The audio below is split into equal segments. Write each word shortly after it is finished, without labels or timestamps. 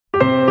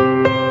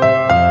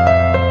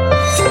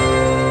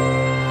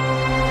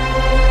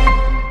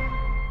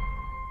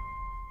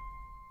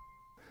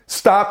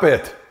Stop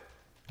it.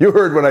 You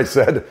heard what I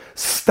said.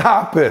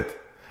 Stop it.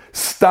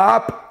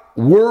 Stop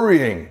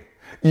worrying.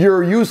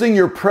 You're using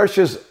your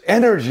precious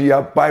energy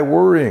up by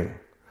worrying,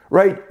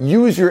 right?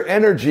 Use your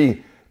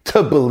energy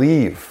to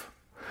believe.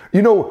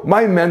 You know,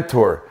 my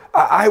mentor,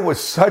 I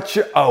was such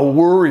a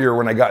worrier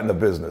when I got into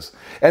business.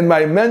 And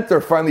my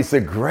mentor finally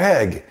said,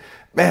 Greg,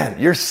 man,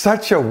 you're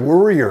such a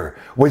worrier.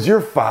 Was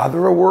your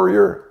father a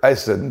worrier? I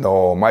said,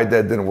 no, my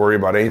dad didn't worry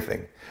about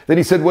anything. Then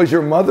he said, was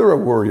your mother a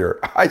worrier?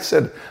 I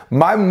said,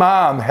 my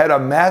mom had a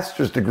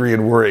master's degree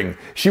in worrying.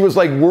 She was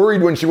like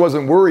worried when she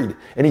wasn't worried.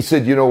 And he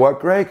said, you know what,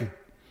 Greg?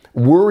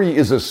 Worry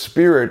is a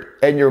spirit,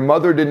 and your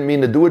mother didn't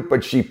mean to do it,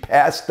 but she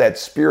passed that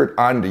spirit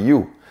on to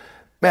you.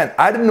 Man,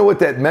 I didn't know what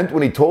that meant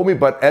when he told me,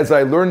 but as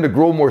I learned to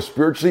grow more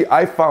spiritually,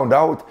 I found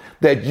out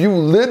that you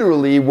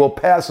literally will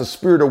pass a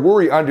spirit of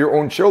worry onto your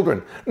own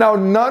children. Now,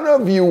 none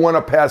of you want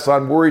to pass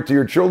on worry to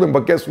your children,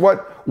 but guess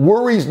what?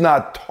 Worry's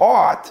not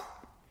taught,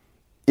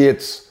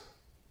 it's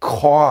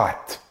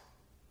caught.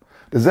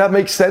 Does that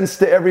make sense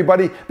to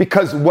everybody?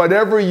 Because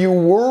whatever you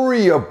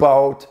worry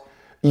about,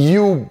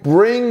 you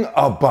bring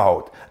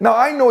about. Now,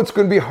 I know it's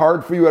going to be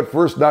hard for you at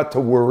first not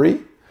to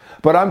worry,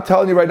 but I'm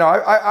telling you right now,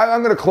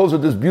 I'm going to close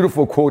with this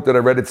beautiful quote that I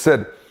read. It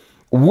said,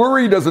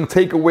 worry doesn't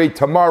take away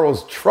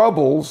tomorrow's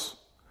troubles.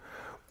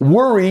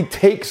 Worry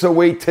takes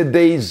away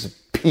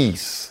today's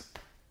peace.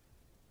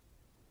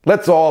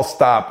 Let's all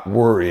stop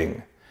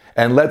worrying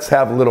and let's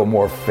have a little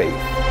more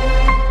faith.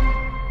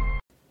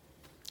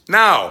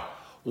 Now,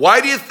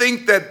 why do you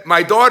think that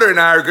my daughter and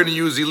I are going to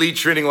use Elite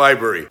Training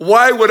Library?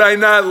 Why would I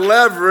not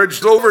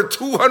leverage over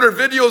 200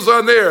 videos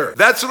on there?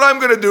 That's what I'm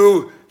going to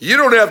do. You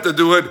don't have to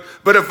do it.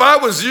 But if I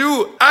was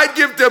you, I'd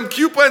give them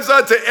coupons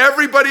out to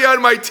everybody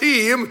on my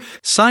team.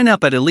 Sign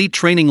up at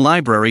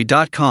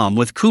EliteTrainingLibrary.com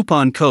with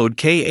coupon code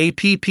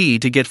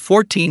KAPP to get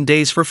 14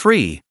 days for free.